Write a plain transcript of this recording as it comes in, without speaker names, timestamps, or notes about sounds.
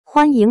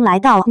欢迎来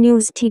到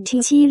News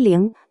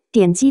TT70，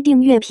点击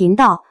订阅频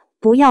道，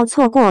不要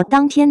错过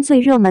当天最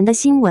热门的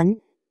新闻。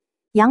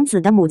杨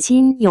紫的母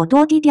亲有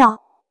多低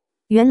调？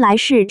原来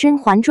是《甄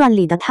嬛传》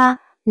里的她，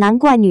难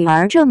怪女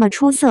儿这么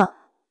出色。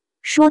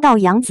说到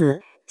杨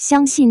紫，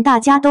相信大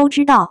家都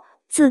知道，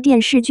自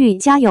电视剧《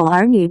家有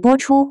儿女》播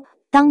出，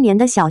当年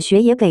的小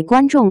学也给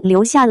观众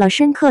留下了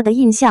深刻的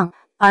印象，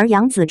而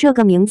杨紫这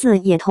个名字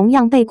也同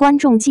样被观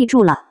众记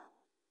住了。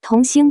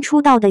童星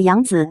出道的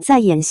杨紫在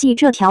演戏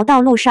这条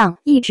道路上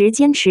一直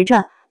坚持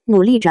着，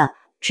努力着，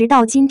直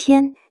到今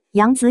天，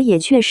杨紫也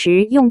确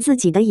实用自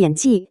己的演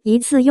技一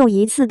次又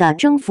一次地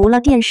征服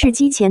了电视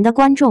机前的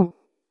观众。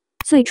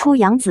最初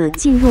杨紫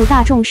进入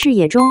大众视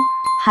野中，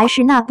还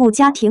是那部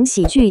家庭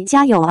喜剧《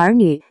家有儿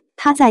女》，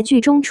她在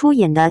剧中出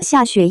演的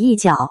夏雪一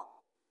角。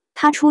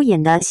她出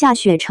演的夏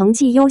雪成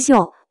绩优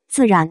秀，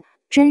自然、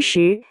真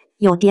实，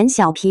有点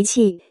小脾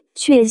气，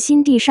却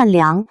心地善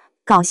良，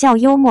搞笑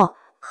幽默，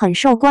很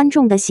受观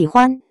众的喜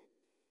欢。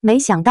没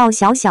想到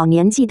小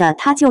年纪的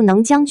她就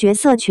能将角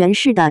色诠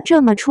释得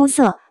这么出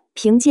色，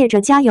凭借着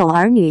《家有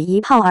儿女》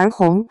一炮而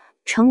红，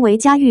成为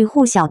家喻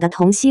户晓的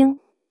童星。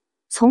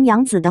从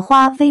杨紫的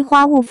花非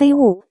花雾非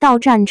雾到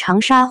战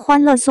长沙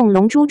欢乐颂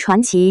龙珠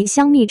传奇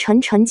香蜜沉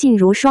沉烬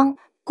如霜，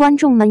观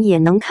众们也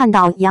能看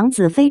到杨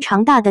紫非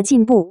常大的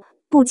进步，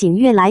不仅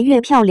越来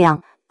越漂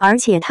亮，而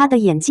且她的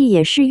演技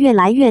也是越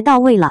来越到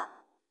位了。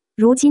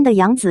如今的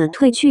杨紫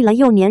褪去了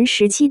幼年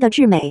时期的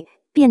稚美，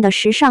变得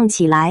时尚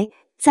起来，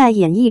在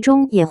演艺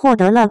中也获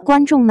得了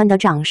观众们的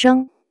掌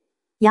声。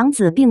杨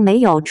紫并没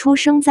有出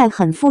生在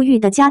很富裕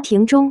的家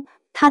庭中，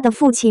她的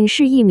父亲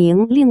是一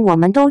名令我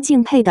们都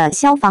敬佩的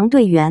消防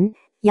队员。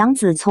杨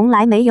紫从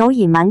来没有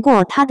隐瞒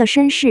过她的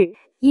身世，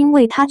因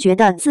为她觉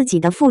得自己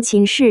的父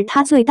亲是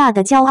她最大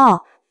的骄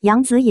傲。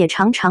杨紫也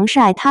常常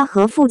晒她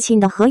和父亲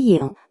的合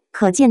影，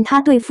可见她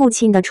对父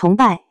亲的崇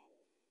拜。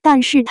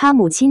但是她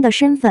母亲的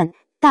身份，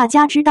大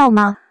家知道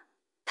吗？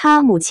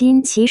她母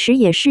亲其实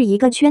也是一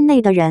个圈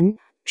内的人，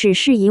只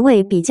是一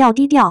位比较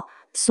低调，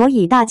所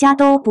以大家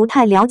都不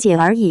太了解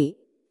而已。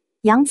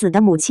杨紫的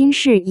母亲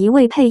是一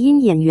位配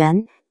音演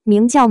员，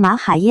名叫马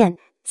海燕，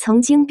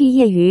曾经毕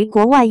业于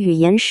国外语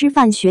言师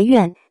范学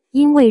院，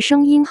因为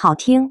声音好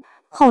听，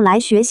后来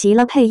学习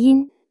了配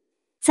音。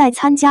在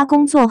参加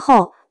工作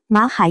后，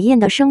马海燕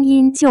的声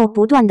音就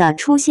不断地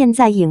出现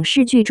在影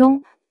视剧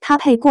中，她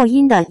配过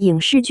音的影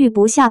视剧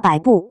不下100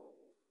部。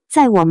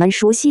在我们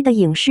熟悉的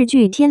影视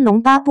剧《天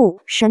龙八部》《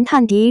神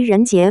探狄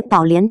仁杰》《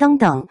宝莲灯》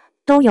等，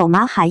都有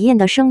马海燕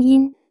的声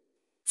音。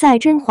在《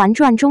甄嬛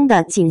传》中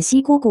的锦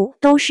汐姑姑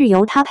都是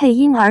由她配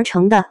音而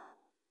成的。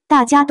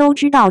大家都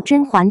知道《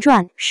甄嬛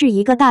传》是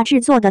一个大制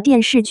作的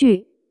电视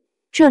剧，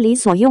这里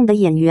所用的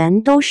演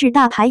员都是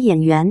大牌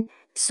演员，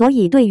所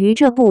以对于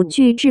这部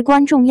剧至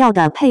关重要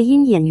的配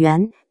音演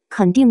员，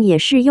肯定也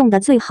是用的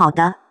最好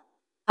的。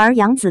而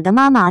杨紫的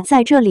妈妈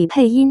在这里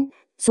配音，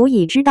足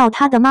以知道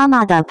她的妈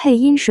妈的配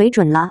音水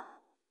准了。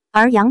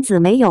而杨紫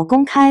没有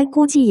公开，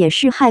估计也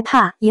是害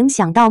怕影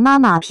响到妈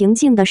妈平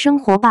静的生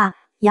活吧。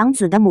杨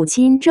紫的母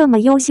亲这么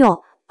优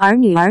秀，而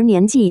女儿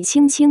年纪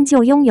轻轻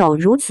就拥有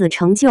如此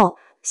成就，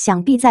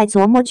想必在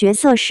琢磨角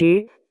色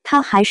时，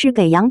她还是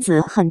给杨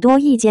紫很多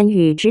意见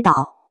与指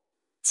导。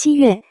7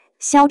月，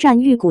肖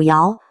战遇古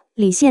瑶，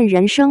李现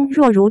人生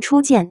若如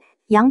初见，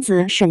杨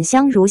紫沈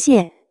香如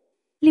屑。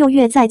6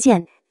月再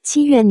见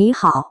，7月你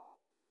好。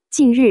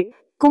近日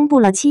公布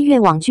了7月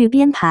网剧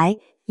编排，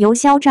由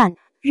肖战、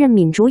任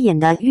敏主演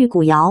的《遇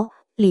古瑶》，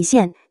李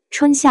现、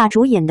春夏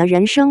主演的《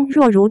人生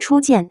若如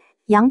初见》，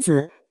杨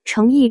紫、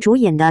程毅主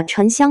演的《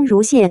沉香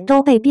如屑》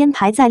都被编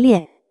排在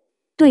列。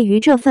对于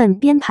这份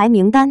编排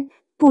名单，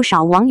不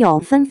少网友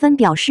纷纷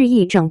表示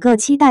一整个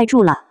期待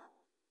住了。《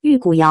遇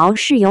古瑶》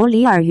是由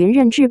李尔云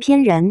任制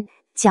片人，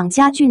蒋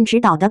家俊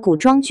执导的古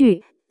装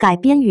剧，改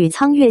编与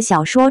苍月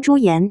小说《朱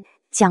颜》，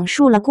讲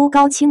述了孤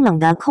高清冷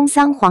的空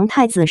桑皇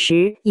太子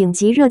时，影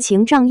集热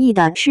情仗义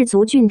的赤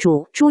足郡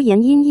主朱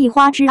颜因一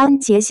花之恩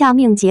结下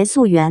命结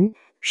溯源，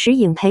石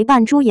影陪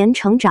伴朱颜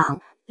成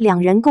长，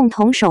两人共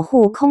同守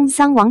护空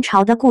桑王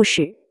朝的故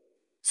事。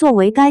作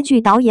为该剧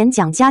导演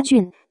蒋家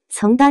俊，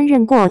曾担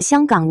任过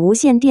香港无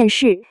线电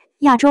视、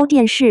亚洲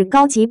电视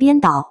高级编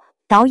导、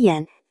导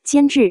演、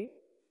监制。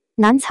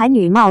男才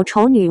女貌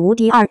丑女无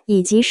敌2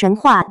以及神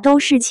话都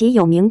是其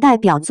有名代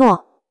表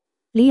作。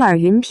李尔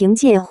云凭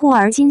借《忽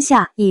而今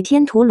夏》以《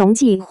天屠龙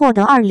记》获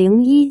得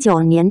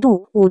2019年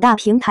度5大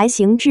平台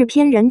型制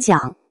片人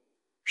奖。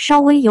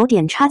稍微有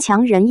点差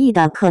强人意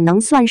的可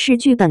能算是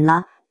剧本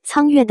了。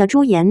苍月的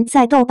朱颜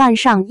在豆瓣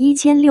上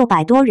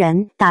1600多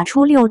人打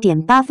出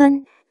6.8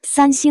分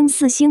，3星、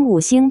4星、5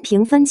星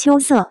评分秋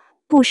色。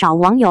不少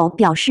网友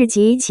表示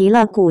集齐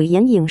了古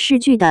言影视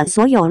剧的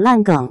所有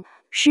烂梗，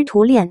师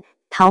徒恋、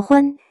逃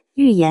婚、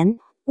预言、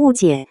误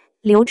解，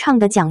流畅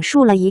地讲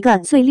述了一个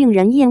最令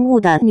人厌恶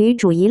的女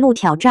主一路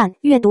挑战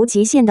阅读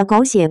极限的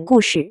狗血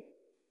故事。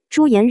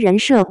朱颜人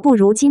设不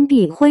如金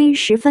碧辉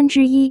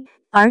1/10，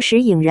而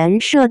石影人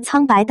设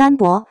苍白单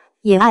薄，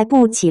也爱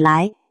不起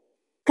来。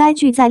该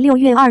剧在6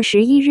月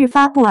21日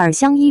发布耳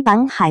香一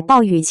版海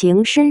报与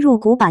情深入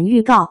古版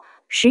预告，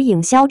石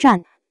影肖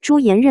战，朱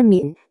颜任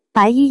敏，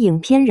白衣影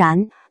翩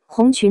然，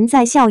红裙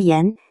在笑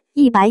颜，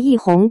一白一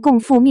红共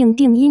赴命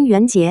定姻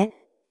缘结。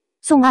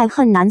纵爱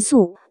恨难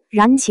诉，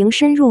燃情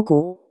深入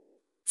骨。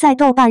在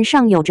豆瓣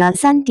上有着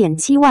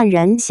 3.7 万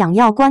人想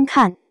要观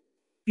看。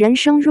人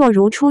生若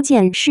如初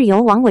见是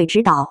由王伟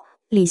执导，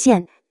李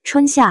现、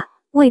春夏、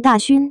魏大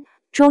勋、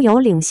周游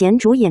领衔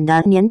主演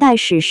的年代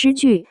史诗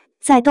剧，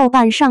在豆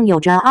瓣上有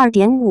着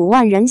 2.5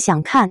 万人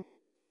想看。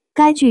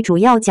该剧主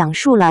要讲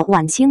述了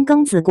晚清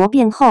庚子国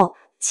变后，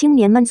青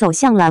年们走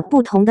向了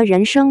不同的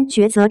人生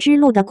抉择之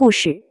路的故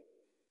事。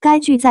该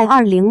剧在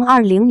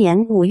2020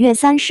年5月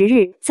30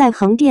日在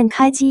横店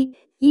开机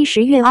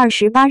，10月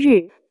28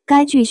日，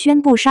该剧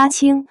宣布杀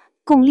青，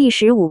共历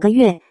时5个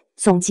月。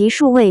总集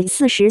数为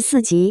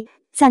44集，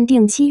暂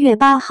定7月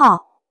8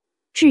号。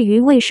至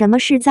于为什么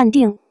是暂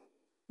定，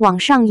网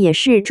上也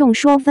是众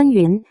说纷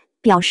纭，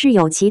表示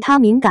有其他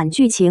敏感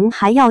剧情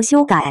还要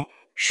修改，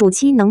暑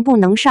期能不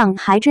能上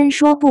还真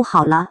说不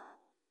好了。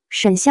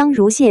沈香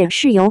如屑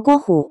是由郭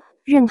虎、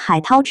任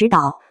海涛执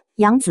导，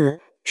杨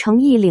紫、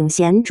程毅领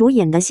衔主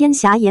演的仙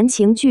侠言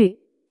情剧。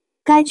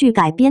该剧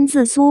改编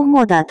自苏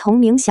沫的同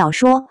名小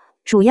说，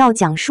主要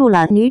讲述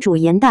了女主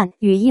严旦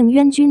与应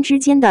渊君之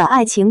间的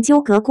爱情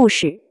纠葛故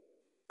事。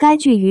该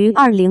剧于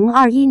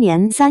2021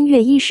年3月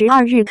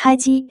12日开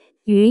机，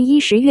于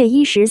10月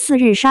14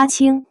日杀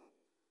青，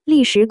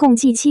历时共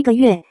计7个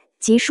月，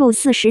集数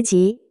40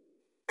集。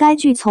该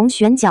剧从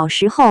选角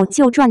时候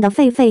就赚得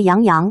沸沸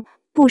扬扬，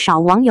不少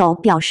网友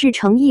表示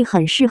程毅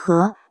很适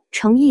合，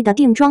程毅的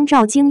定妆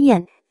照惊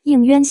艳，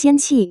应渊仙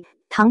气，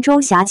唐周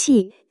侠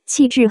气，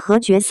气质和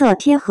角色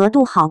贴合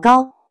度好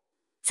高。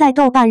在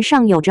豆瓣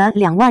上有着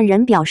2万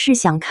人表示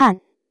想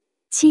看。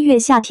7月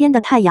夏天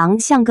的太阳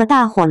像个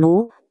大火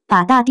炉，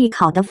把大地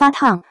烤得发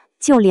烫，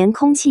就连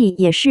空气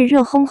也是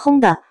热烘烘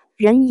的，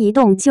人一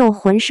动就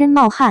浑身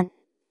冒汗。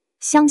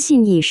相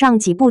信以上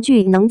几部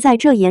剧能在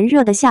这炎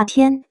热的夏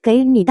天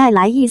给你带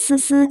来一丝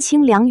丝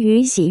清凉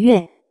与喜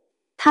悦。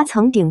他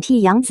曾顶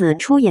替杨紫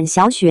出演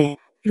小雪，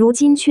如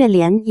今却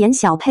连演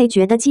小配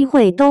角的机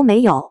会都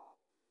没有。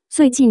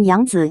最近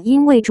杨紫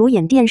因为主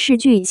演电视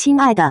剧《亲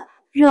爱的》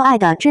热爱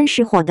的真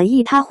是火得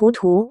一塌糊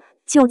涂，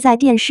就在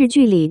电视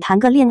剧里谈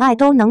个恋爱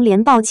都能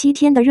连爆7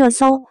天的热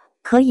搜，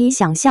可以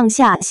想象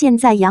下现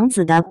在杨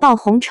紫的爆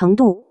红程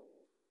度。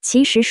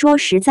其实说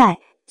实在，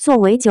作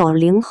为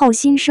90后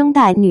新生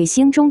代女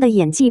星中的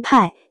演技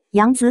派，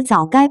杨紫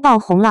早该爆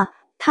红了。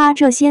她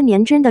这些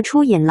年真的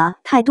出演了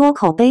太多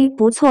口碑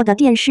不错的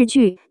电视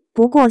剧。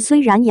不过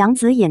虽然杨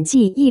紫演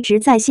技一直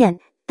在线，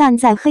但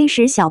在黑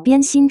石小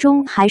编心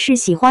中还是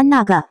喜欢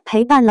那个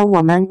陪伴了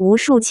我们无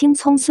数青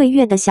葱岁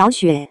月的小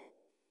雪。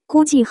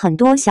估计很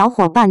多小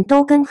伙伴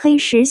都跟黑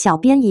石小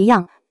编一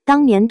样，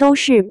当年都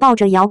是抱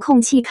着遥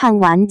控器看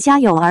完《家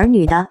有儿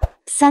女》的。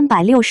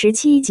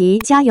367集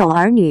《家有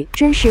儿女》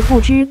真是不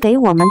知给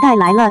我们带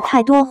来了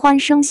太多欢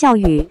声笑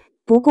语。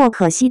不过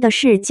可惜的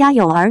是，《家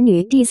有儿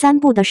女》第3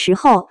部的时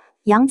候，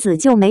杨紫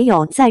就没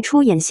有再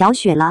出演小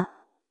雪了。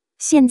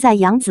现在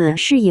杨紫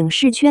是影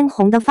视圈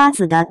红得发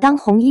紫的当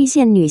红一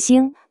线女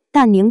星，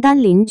但宁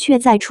丹琳却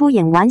在出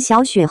演完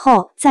小雪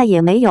后再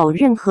也没有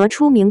任何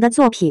出名的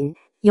作品，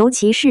尤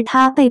其是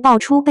她被爆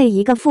出被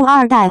一个富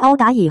二代殴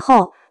打以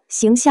后，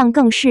形象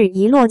更是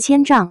一落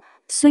千丈。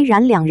虽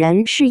然两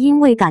人是因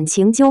为感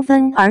情纠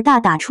纷而大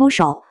打出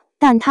手，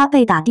但她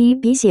被打得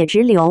鼻血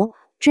直流，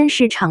真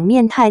是场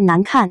面太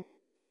难看。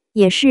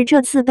也是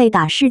这次被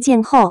打事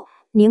件后，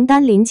宁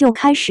丹琳就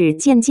开始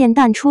渐渐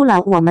淡出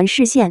了我们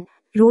视线。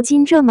如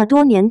今这么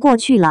多年过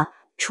去了，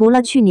除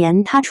了去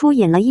年她出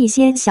演了一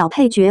些小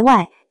配角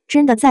外，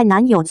真的再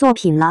难有作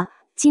品了。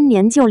今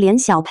年就连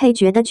小配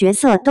角的角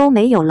色都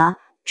没有了，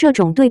这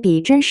种对比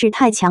真是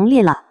太强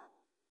烈了。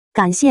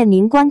感谢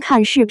您观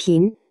看视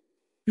频。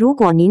如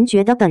果您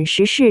觉得本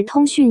时事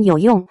通讯有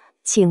用，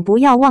请不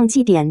要忘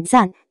记点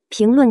赞、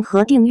评论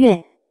和订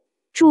阅。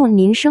祝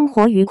您生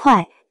活愉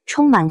快，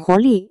充满活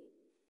力。